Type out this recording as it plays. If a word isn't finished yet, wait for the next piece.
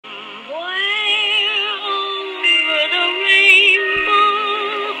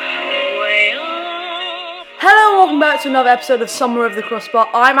back to another episode of Summer of the Crossbar.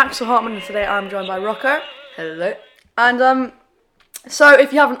 I'm Axel Hartman and today I'm joined by Rocco. Hello. And so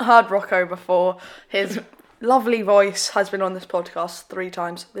if you haven't heard Rocco before, his lovely voice has been on this podcast 3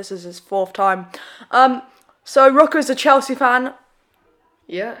 times. This is his 4th time. So Rocco's a Chelsea fan.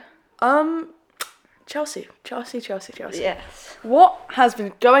 Yeah. Chelsea. Yes. What has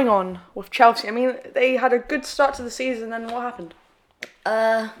been going on with Chelsea? I mean, they had a good start to the season, then what happened?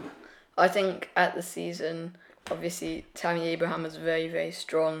 I think at the season, obviously, Tammy Abraham was very, very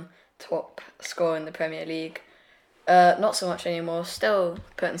strong, top scorer in the Premier League. Not so much anymore, still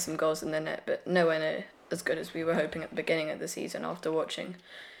putting some goals in the net, but nowhere near as good as we were hoping at the beginning of the season after watching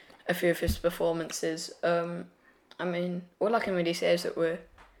a few of his performances. I mean, all I can really say is that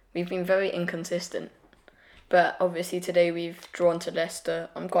we've been very inconsistent. But obviously today we've drawn to Leicester.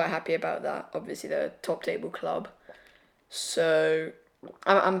 I'm quite happy about that. Obviously they're a top table club. So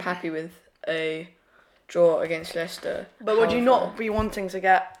I'm happy with a draw against Leicester. But would you not be wanting to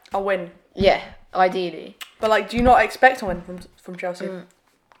get a win? Yeah, ideally. But do you not expect a win from Chelsea?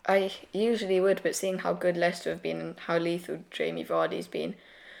 I usually would, but seeing how good Leicester have been and how lethal Jamie Vardy's been,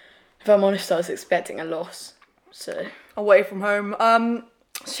 if I'm honest, I was expecting a loss. So Away from home.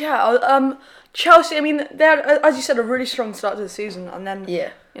 Chelsea, I mean, they had, as you said, a really strong start to the season, and then, yeah.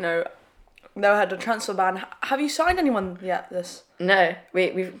 they had a transfer ban. Have you signed anyone yet, No,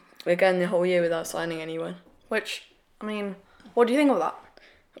 we're going the whole year without signing anyone. Which, I mean, what do you think of that?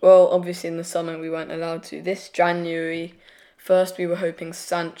 Well, obviously in the summer we weren't allowed to. This January, first we were hoping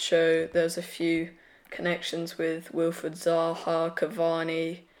Sancho. There's a few connections with Wilfried Zaha,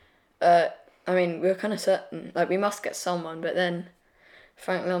 Cavani. I mean, we were kind of certain, we must get someone, but then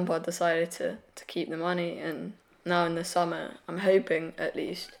Frank Lampard decided to keep the money, and now in the summer, I'm hoping at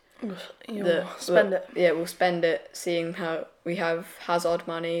least Spend it. Yeah, we'll spend it, seeing how we have Hazard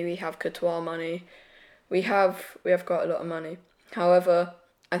money, we have Courtois money, we have got a lot of money. However,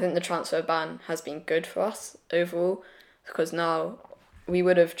 I think the transfer ban has been good for us overall, because now we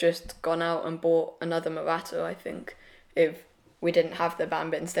would have just gone out and bought another Morata, I think, if we didn't have the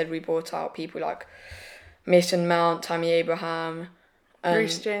ban, but instead we brought out people like Mason Mount, Tammy Abraham,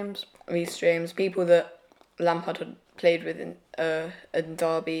 Reece James, people that Lampard had played with in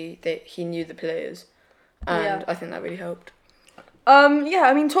Derby. He knew the players, and I think that really helped.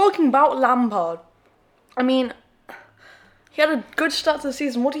 Talking about Lampard, I mean, he had a good start to the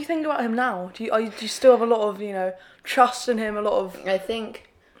season. What do you think about him now? Do you still have a lot of trust in him? I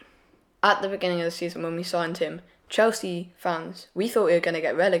think at the beginning of the season when we signed him, Chelsea fans, we thought we were going to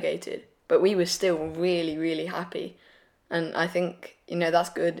get relegated, but we were still really, really happy. And I think, that's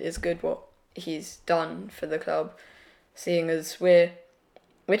good. It's good what he's done for the club, seeing as we're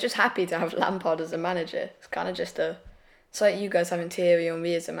just happy to have Lampard as a manager. It's kind of just it's like you guys having Thierry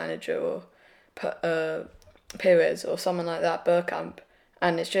Henry as a manager, or Pires or someone like that, Bergkamp.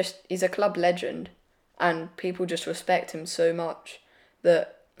 And it's just, he's a club legend, and people just respect him so much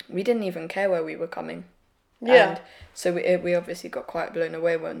that we didn't even care where we were coming. Yeah. And so we obviously got quite blown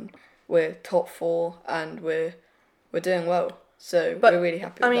away when we're top 4 and we're doing well. So we're really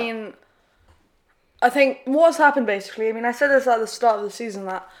happy with that. I think what's happened basically, I said this at the start of the season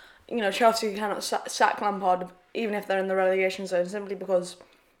that, Chelsea cannot sack Lampard even if they're in the relegation zone, simply because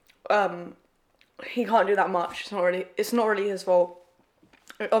he can't do that much. It's not really his fault.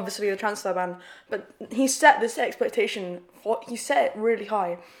 Obviously the transfer ban, but he set this expectation he set it really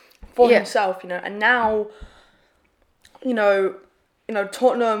high for himself, and now,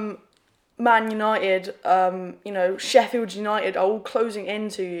 Tottenham, Man United, Sheffield United are all closing in,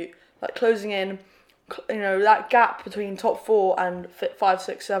 that gap between top 4 and 5,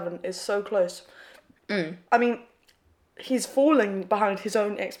 6, 7 is so close. He's falling behind his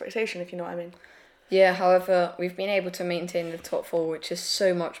own expectation, if you know what I mean. Yeah, however, we've been able to maintain the top 4, which is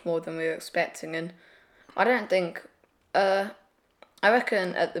so much more than we were expecting, and I don't think, I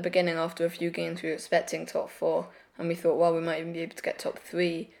reckon at the beginning, after a few games, we were expecting top 4, and we thought, well, we might even be able to get top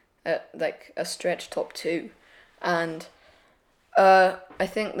 3, a stretch top 2, and I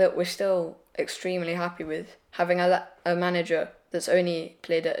think that we're still extremely happy with having a manager that's only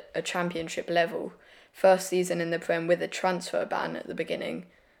played at a championship level, first season in the Prem with a transfer ban at the beginning,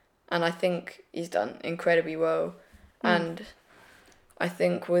 and I think he's done incredibly well. And I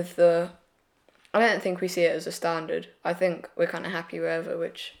think I don't think we see it as a standard. I think we're kind of happy wherever,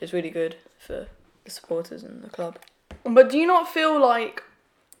 which is really good for the supporters and the club. But do you not feel like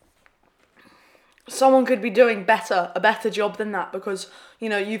someone could be doing a better job than that? Because,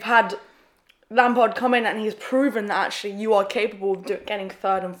 you've had Lampard come in and he's proven that actually you are capable of getting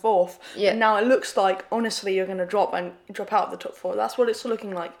 3rd and 4th. Yeah. And now it looks like, honestly, you're going to drop out of the top 4. That's what it's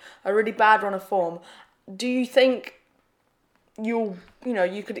looking like. A really bad run of form. Do you think you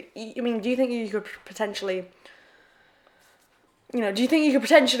could. I mean, do you think you could potentially? Do you think you could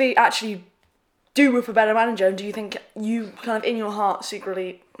potentially actually do with a better manager? And do you think you kind of in your heart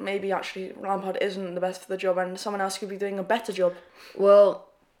secretly maybe actually Lampard isn't the best for the job and someone else could be doing a better job? Well,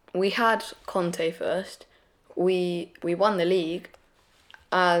 we had Conte first. We won the league,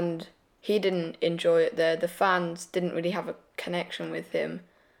 and he didn't enjoy it there. The fans didn't really have a connection with him.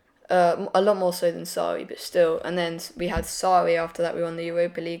 A lot more so than Sarri, but still. And then we had Sarri after that. We won the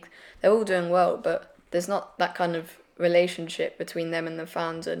Europa League. They're all doing well, but there's not that kind of relationship between them and the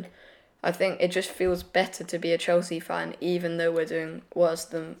fans. And I think it just feels better to be a Chelsea fan, even though we're doing worse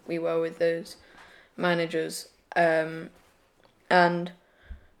than we were with those managers. And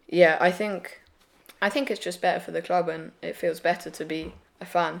yeah, I think it's just better for the club, and it feels better to be a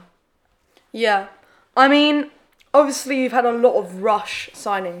fan. Yeah, I mean, obviously you've had a lot of rush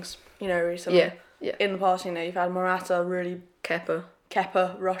signings, recently. Yeah. In the past, you've had Morata, really Kepa.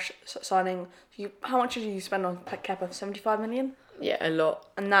 rush signing. How much did you spend on Kepa? 75 million? Yeah, a lot.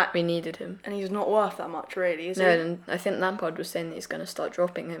 And that we needed him. And he's not worth that much, really, is he? No, and I think Lampard was saying that he's going to start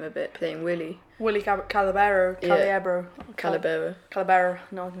dropping him a bit, playing Willy Calabero.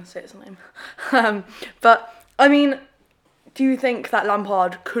 No, I'm going to say his name. But, I mean, do you think that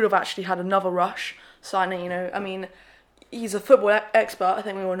Lampard could have actually had another rush signing, I mean, he's a football expert, I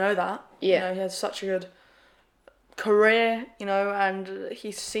think we all know that. Yeah. He has such a good career, and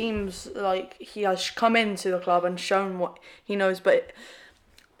he seems like he has come into the club and shown what he knows. But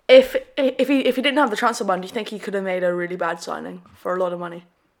if he didn't have the transfer ban, do you think he could have made a really bad signing for a lot of money?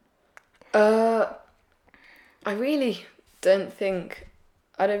 I really don't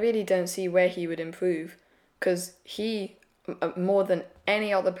see where he would improve, because he, more than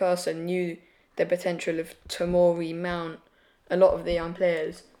any other person, knew the potential of Tomori, Mount, a lot of the young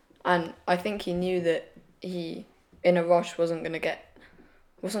players, and I think he knew that he, in a rush, wasn't gonna get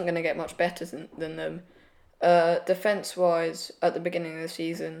much better than them. Defense wise, at the beginning of the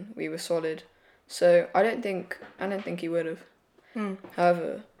season, we were solid, so I don't think he would have.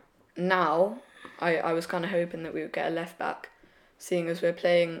 However, now I was kind of hoping that we would get a left back, seeing as we're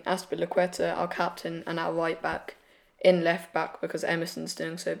playing Azpilicueta, our captain, and our right back in left back because Emerson's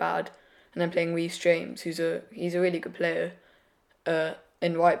doing so bad, and then playing Reece James, he's a really good player,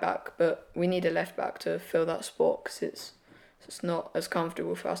 in right back, but we need a left back to fill that spot because it's not as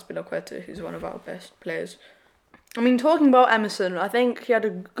comfortable for Azpilicueta, who's one of our best players. I mean, talking about Emerson, I think he had a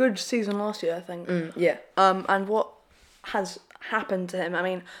good season last year, I think. Yeah. And what has happened to him? I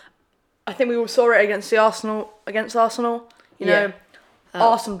mean, I think we all saw it against Arsenal.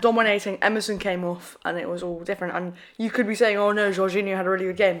 Arsenal dominating, Emerson came off, and it was all different. And you could be saying, oh no, Jorginho had a really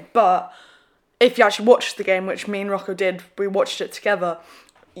good game. But if you actually watched the game, which me and Rocco did, we watched it together,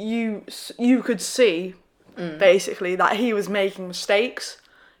 you could see, basically, that he was making mistakes.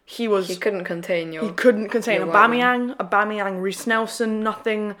 He couldn't contain Aubameyang, Reece Nelson,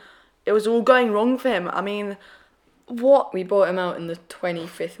 nothing. It was all going wrong for him. I mean, what... We bought him out in the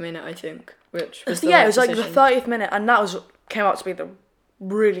 25th minute, I think, which was it was like the 30th minute, and that came out to be the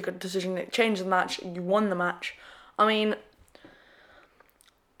really good decision. It changed the match. You won the match. I mean,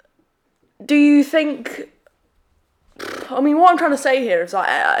 do you think... what I'm trying to say here is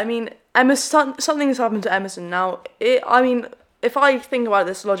Emerson, something has happened to Emerson now. If I think about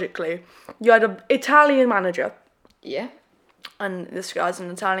this logically, you had an Italian manager. Yeah. And this guy's an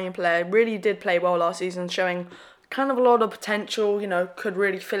Italian player. Really did play well last season, showing kind of a lot of potential. Could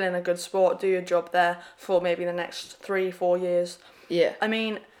really fill in a good spot, do your job there for maybe the next 3-4 years. Yeah. I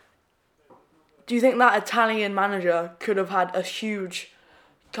mean, do you think that Italian manager could have had a huge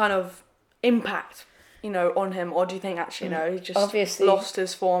kind of impact, on him, or do you think actually he just obviously lost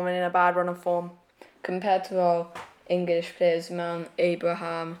his form and in a bad run of form? Compared to our English players, Mount,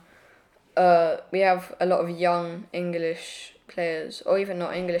 Abraham, we have a lot of young English players, or even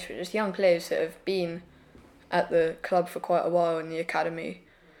not English, but just young players that have been at the club for quite a while in the academy.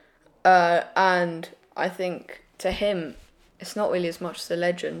 And I think to him, it's not really as much as a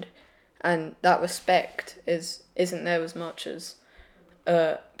legend, and that respect isn't there as much as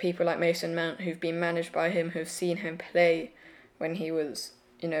people like Mason Mount, who've been managed by him, who've seen him play when he was,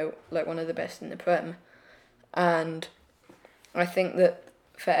 like one of the best in the Prem. And I think that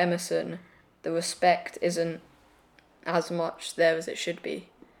for Emerson, the respect isn't as much there as it should be.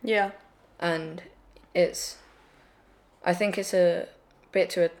 Yeah. And I think it's a bit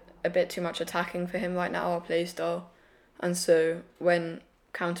too much attacking for him right now, our play style. And so when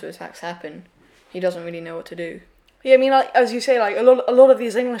counter-attacks happen, he doesn't really know what to do. Yeah, as you say, a lot of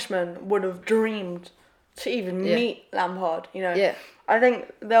these Englishmen would have dreamed to even meet Lampard, Yeah. I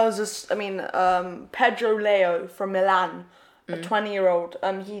think there was this, Pedro Leo from Milan, a 20-year-old.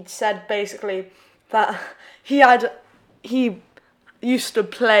 He said basically that he used to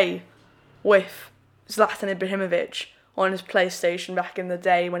play with Zlatan Ibrahimovic on his PlayStation back in the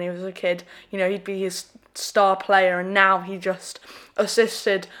day when he was a kid. You know, he'd be his star player, and now he just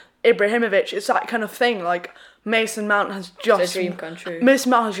assisted Ibrahimovic. It's that kind of thing. Like Mason Mount has just It's a dream come true.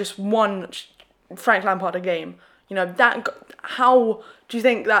 Mason Mount has just won Frank Lampard a game. You know that. How do you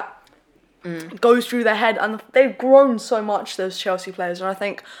think that goes through their head? And they've grown so much, those Chelsea players. And I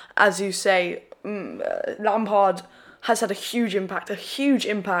think, as you say, Lampard has had a huge impact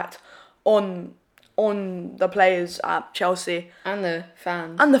on the players at Chelsea And the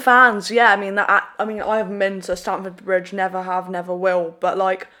fans. and the fans. Yeah, I mean I haven't been to Stamford Bridge, never have, never will. But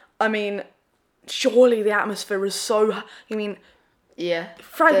like, I mean, surely the atmosphere is so. I mean, Yeah.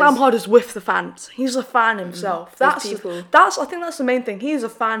 Frank Lampard is with the fans. He's a fan himself. There's I people. think that's the main thing. He's a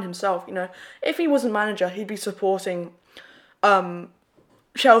fan himself. You know, if he wasn't manager, he'd be supporting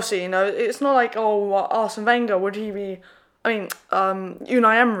Chelsea. You know, it's not like Arsene Wenger, would he be? I mean,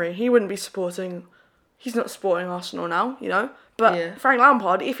 Unai Emery, he wouldn't be supporting. He's not supporting Arsenal now. You know, but Yeah. Frank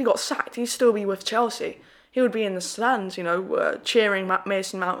Lampard, if he got sacked, he'd still be with Chelsea. He would be in the stands, you know, cheering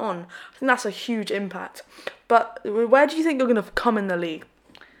Mason Mount on. I think that's a huge impact. But where do you think you're going to come in the league?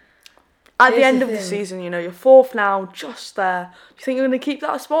 At the Here's end the of the thing. season, you know, you're fourth now, just there. Do you think you're going to keep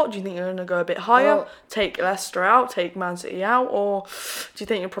that spot? Do you think you're going to go a bit higher, Well- take Leicester out, take Man City out? Or do you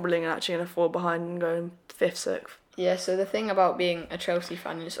think you're probably actually going to fall behind and go in 5th, 6th? Yeah, so the thing about being a Chelsea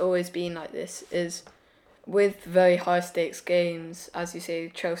fan, and it's always been like this, is with very high stakes games, as you say,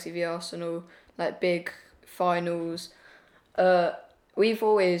 Chelsea v Arsenal, like big finals, we've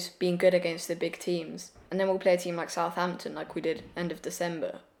always been good against the big teams. And then we'll play a team like Southampton, like we did end of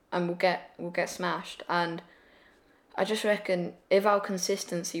December, and we'll get smashed. And I just reckon if our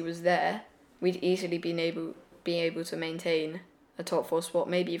consistency was there, we'd easily be able to maintain a top 4 spot,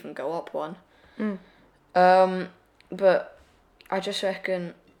 maybe even go up one. But I just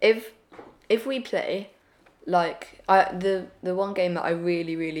reckon if we play like the one game that I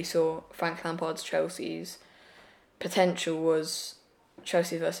really saw Frank Lampard's Chelsea's potential was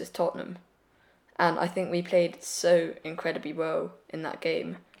Chelsea versus Tottenham, and I think we played so incredibly well in that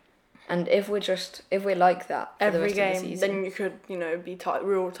game. And if we're like that for the Every rest of the game, season, then you could, you know, be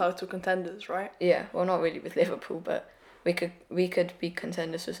real title contenders, right? yeah, well, not really with Liverpool, but we could be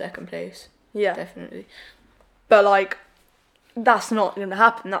contenders for second place, Yeah. definitely. But, like, that's not going to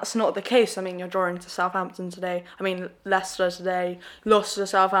happen. That's not the case. I mean, you're drawing to Southampton today. I mean, Leicester today. Lost to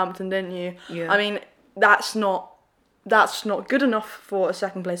Southampton, didn't you? Yeah. I mean, that's not good enough for a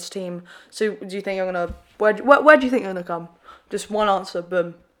second place team. So do you think you're going to... Where do you think you're going to come? Just one answer,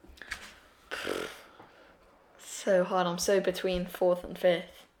 boom. So hard. I'm so between 4th and 5th.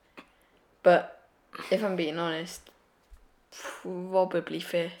 But if I'm being honest, probably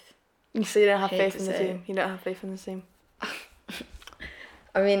 5th. You see, you don't have Hate faith to in the say team. You don't have faith in the team.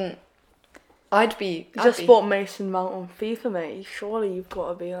 I mean, I'd be... You just bought Mason Mount on FIFA, mate. Surely you've got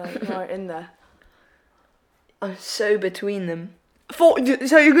to be, like, right in there. I'm so between them.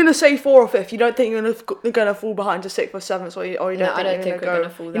 So you're going to say 4 or 5th? You don't think you're going to fall behind to 6th or 7th, or you No, don't I don't think think you're we're going gonna to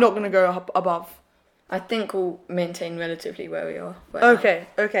fall go... that You're not going to far. go above. I think we'll maintain relatively where we are. Right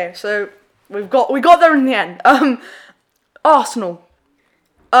now. Okay. So we got there in the end. Arsenal.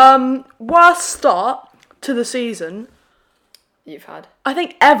 Worst start to the season, You've had. I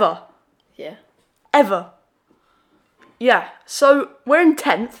think, ever. Yeah. Ever. Yeah. So we're in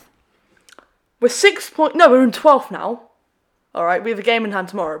 10th. We're 6 points. No, we're in 12th now. All right. We have a game in hand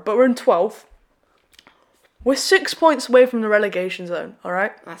tomorrow, but we're in 12th. We're 6 points away from the relegation zone. All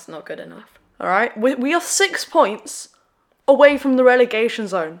right. That's not good enough. All right. We are 6 points away from the relegation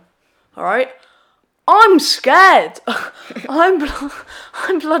zone. All right. I'm scared. I'm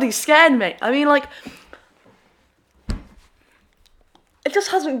bloody scared, mate. I mean, like, it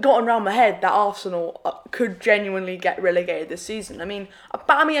just hasn't gotten around my head that Arsenal could genuinely get relegated this season. I mean,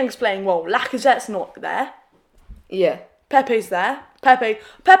 Aubameyang's playing well. Lacazette's not there. Yeah. Pepe's there. Pepe,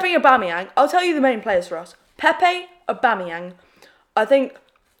 Aubameyang. I'll tell you the main players for us. Pepe, Aubameyang. I think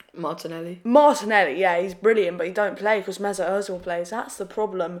Martinelli. Martinelli, yeah, he's brilliant, but he don't play because Mesut Ozil plays. That's the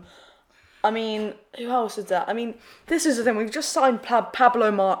problem. I mean, who else is there? I mean, this is the thing. We've just signed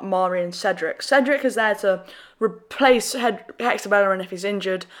Pablo Mari and Cedric. Cedric is there to replace Hector Bellerin if he's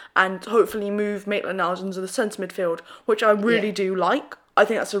injured and hopefully move Maitland-Niles into the centre midfield, which I really do like. I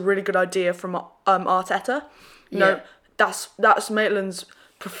think that's a really good idea from Arteta. No, that's Maitland's...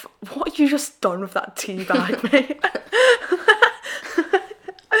 What have you just done with that tea bag, mate?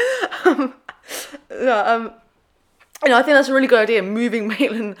 I think that's a really good idea, moving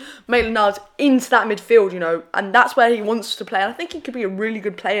Maitland-Niles into that midfield, and that's where he wants to play. And I think he could be a really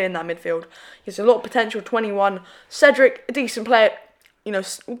good player in that midfield. He has a lot of potential, 21. Cedric, a decent player,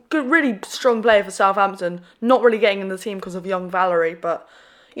 good, really strong player for Southampton. Not really getting in the team because of young Valerie, but,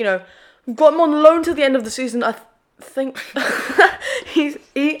 we've got him on loan to the end of the season. I think he's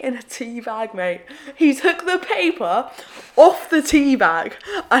eating a tea bag, mate. He took the paper off the tea bag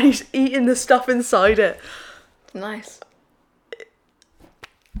and he's eating the stuff inside it. Nice.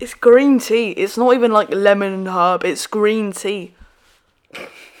 It's green tea. It's not even like lemon and herb. It's green tea.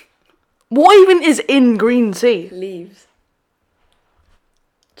 What even is in green tea? Leaves.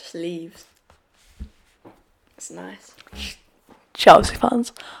 Just leaves. It's nice. Chelsea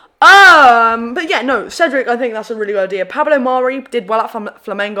fans. But yeah, no, Cedric, I think that's a really good idea. Pablo Mari did well at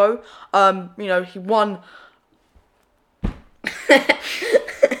Flamengo. He won.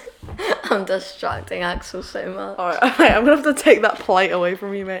 I'm distracting Axel so much. Alright, I'm gonna have to take that plate away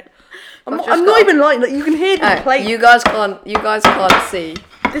from you, mate. I'm not even lying. Like, you can hear the plate. You guys can't see.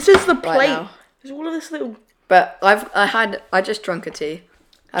 This is the plate. Now. There's all of this little. But I just drunk a tea.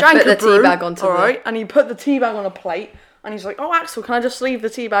 I Drank put the a brew, tea bag onto alright, and he put the tea bag on a plate, and he's like, "Oh, Axel, can I just leave the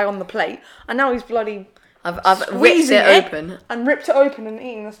tea bag on the plate?" And now he's bloody. I've ripped it open and ripped it open and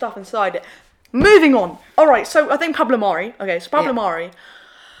eating the stuff inside it. Moving on. Alright, so I think Pablo Mari. Okay, so Pablo Mari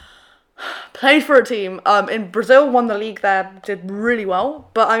played for a team in Brazil, won the league there, did really well.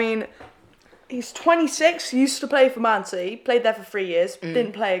 But I mean, he's 26, used to play for Man City, played there for 3 years,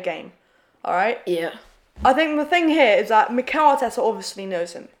 didn't play a game. Alright? Yeah. I think the thing here is that Mikel Arteta obviously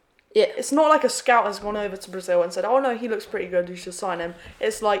knows him. Yeah. It's not like a scout has gone over to Brazil and said, "Oh no, he looks pretty good, you should sign him."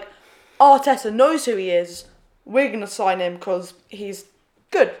 It's like, Arteta knows who he is, we're going to sign him because he's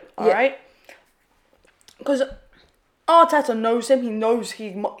good, alright? Because Arteta knows him, he knows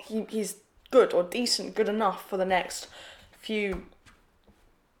he's good or decent, good enough for the next few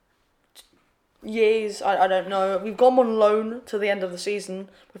years, I don't know. We've got him on loan to the end of the season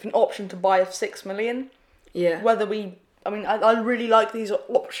with an option to buy of 6 million. Yeah. I really like these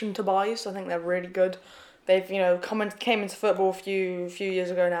option to buys. I think they're really good. They've, came into football a few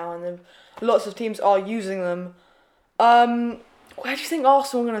years ago now, and lots of teams are using them. Where do you think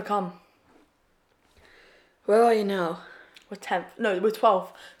Arsenal are going to come? Where are you now? We're 10th. No, we're 12th.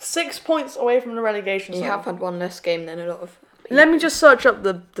 6 points away from the relegation zone. You have had one less game than a lot of people. Let me just search up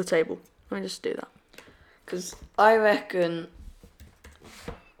the table. Let me just do that. Because I reckon...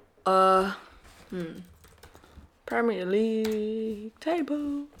 Premier League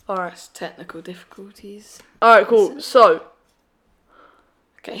table. Alright. Technical difficulties. Alright, cool. So.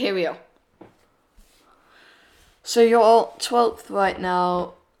 Okay, here we are. So you're 12th right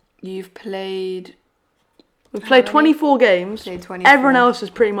now. You've played... We've played 24 games. Played 24. Everyone else has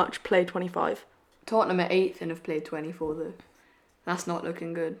pretty much played 25. Tottenham are 8th and have played 24 though. That's not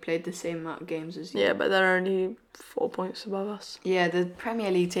looking good. Played the same amount of games as you. Yeah, but they're only 4 points above us. Yeah, the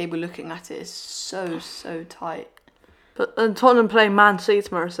Premier League table, looking at it, is so tight. But Tottenham play Man City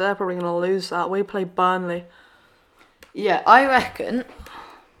tomorrow, so they're probably going to lose that. We play Burnley. Yeah, I reckon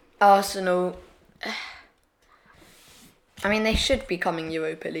Arsenal... I mean, they should be coming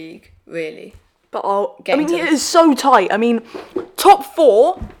Europa League, really. But it is so tight. I mean, top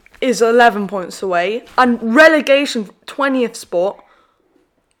 4 is 11 points away, and relegation 20th spot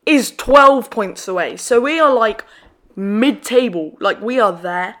is 12 points away. So we are like mid-table, like we are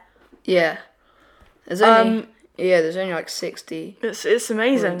there. Yeah, there's only like 60. It's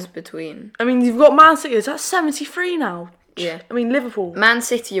amazing. Points between. I mean, you've got Man City. That's 73 now. Yeah. I mean, Liverpool. Man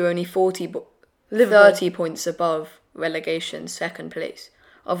City are only 30 points above relegation, second place.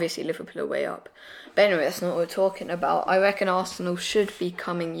 Obviously, Liverpool are way up. But anyway, that's not what we're talking about. I reckon Arsenal should be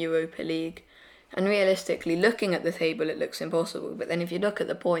coming Europa League. And realistically, looking at the table, it looks impossible. But then if you look at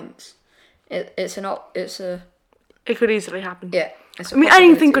the points, it could easily happen. Yeah. I mean,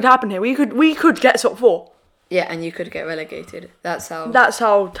 anything could happen here. We could get top 4. Yeah, and you could get relegated. That's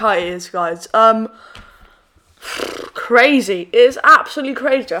how tight it is, guys. Crazy. It is absolutely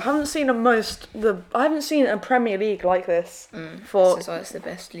crazy. I haven't seen a Premier League like this for This is why it's the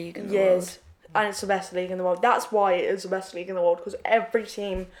best league in the years. world. And it's the best league in the world. That's why it is the best league in the world, because every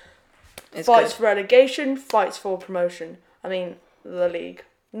team It's fights good. for relegation, fights for promotion. I mean, the league.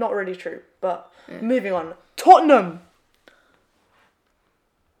 Not really true, but moving on. Tottenham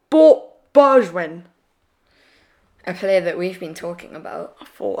bought Bergwijn A player that we've been talking about.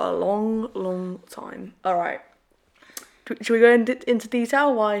 for a long time. All right. Should we go into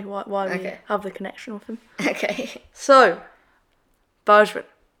detail why we have the connection with him? Okay. So, Bergwijn.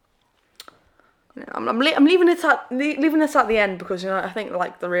 I'm leaving this at the end because I think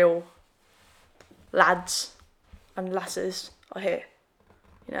like the real lads and lasses are here.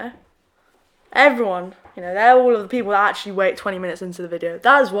 You know? Everyone, you know, they're all of the people that actually wait 20 minutes into the video.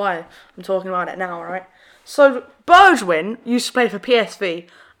 That is why I'm talking about it now, right? So, Bergwijn used to play for PSV,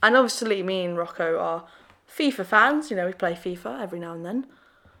 and obviously me and Rocco are FIFA fans. You know, we play FIFA every now and then.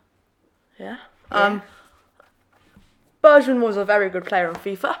 Yeah. Bergwijn was a very good player on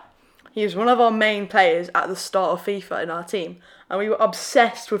FIFA. He was one of our main players at the start of FIFA in our team. And we were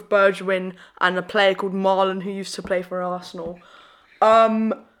obsessed with Bergwijn and a player called Marlon who used to play for Arsenal.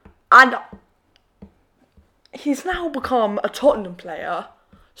 And he's now become a Tottenham player,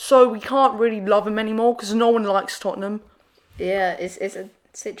 so we can't really love him anymore because no one likes Tottenham. Yeah, it's a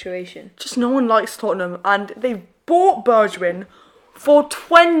situation. Just no one likes Tottenham, and they've bought Bergwijn for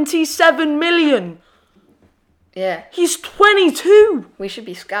 27 million. Yeah. He's 22. We should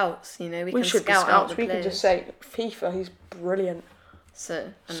be scouts, you know. We can should scout be out scouts. the We players. can just say FIFA. He's brilliant.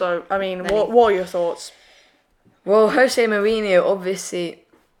 So, I mean, then what are your thoughts? well, Jose Mourinho, obviously,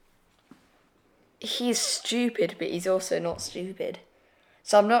 he's stupid, but he's also not stupid.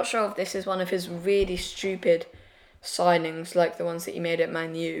 So I'm not sure if this is one of his really stupid signings, like the ones that he made at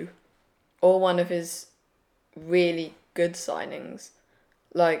Man U, or one of his really good signings,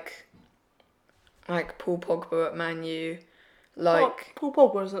 like Paul Pogba at Man U, Paul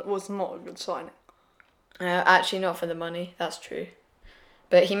Pogba was not a good signing. actually not for the money. That's true,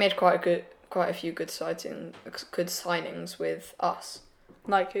 but he made quite a few good signings with us.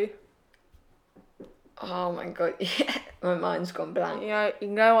 Like who? Oh my god, yeah, my mind's gone blank. You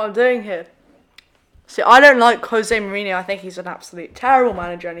know what I'm doing here? See, I don't like Jose Mourinho. I think he's an absolute terrible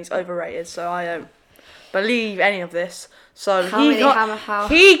manager and he's overrated, so I don't believe any of this. So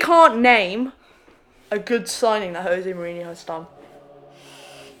he can't name a good signing that Jose Mourinho has done.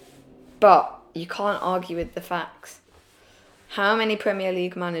 But you can't argue with the facts. How many Premier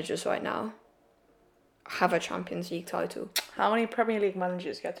League managers right now have a Champions League title? How many Premier League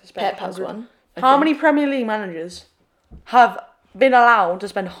managers get to spend Pep has one. How many Premier League managers have been allowed to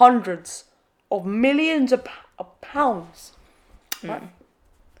spend hundreds of millions of pounds? Right?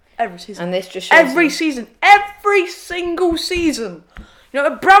 Every season. And this just shows every single season. You know,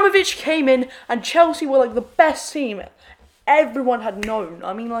 Abramovich came in and Chelsea were like the best team everyone had known.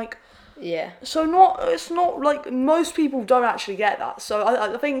 I mean, like, yeah. so it's not like most people don't actually get that. So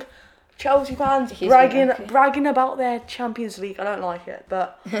I think Chelsea fans bragging about their Champions League, I don't like it,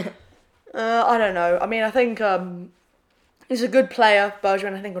 but I don't know. I mean, I think he's a good player,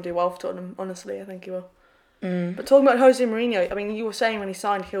 Bergwijn. I think he'll do well for Tottenham. Honestly, I think he will. But talking about Jose Mourinho, I mean, you were saying when he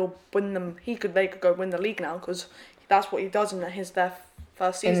signed, he'll win them. They could go win the league now because that's what he does in their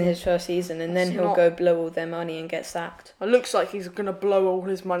first season. In his first season, and then he'll go blow all their money and get sacked. It looks like he's gonna blow all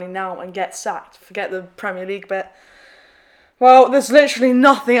his money now and get sacked. Forget the Premier League bit. Well, there's literally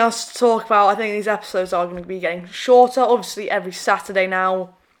nothing else to talk about. I think these episodes are going to be getting shorter. Obviously, every Saturday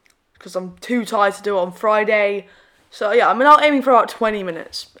now, because I'm too tired to do it on Friday. So yeah, I'm now aiming for about 20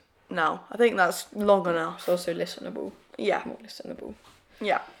 minutes now. I think that's long enough. It's also listenable. Yeah. More listenable.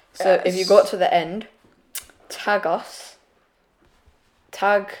 Yeah. So if you got to the end, tag us.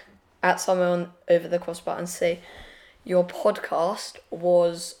 Tag at someone over the crossbar and say your podcast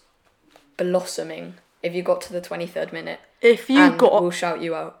was blossoming. If you got to the 23rd minute. We'll shout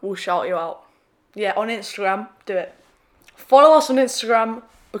you out. We'll shout you out. Yeah, on Instagram, do it. Follow us on Instagram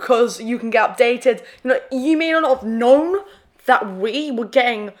because you can get updated. You know, you may not have known that we're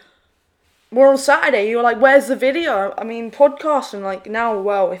on Saturday. You were like, "Where's the video?" I mean, podcast and like now.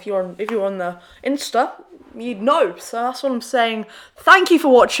 Well, if you're on the Insta, you'd know. So that's what I'm saying. Thank you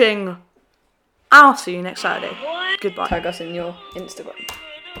for watching. I'll see you next Saturday. Goodbye. Tag us in your Instagram.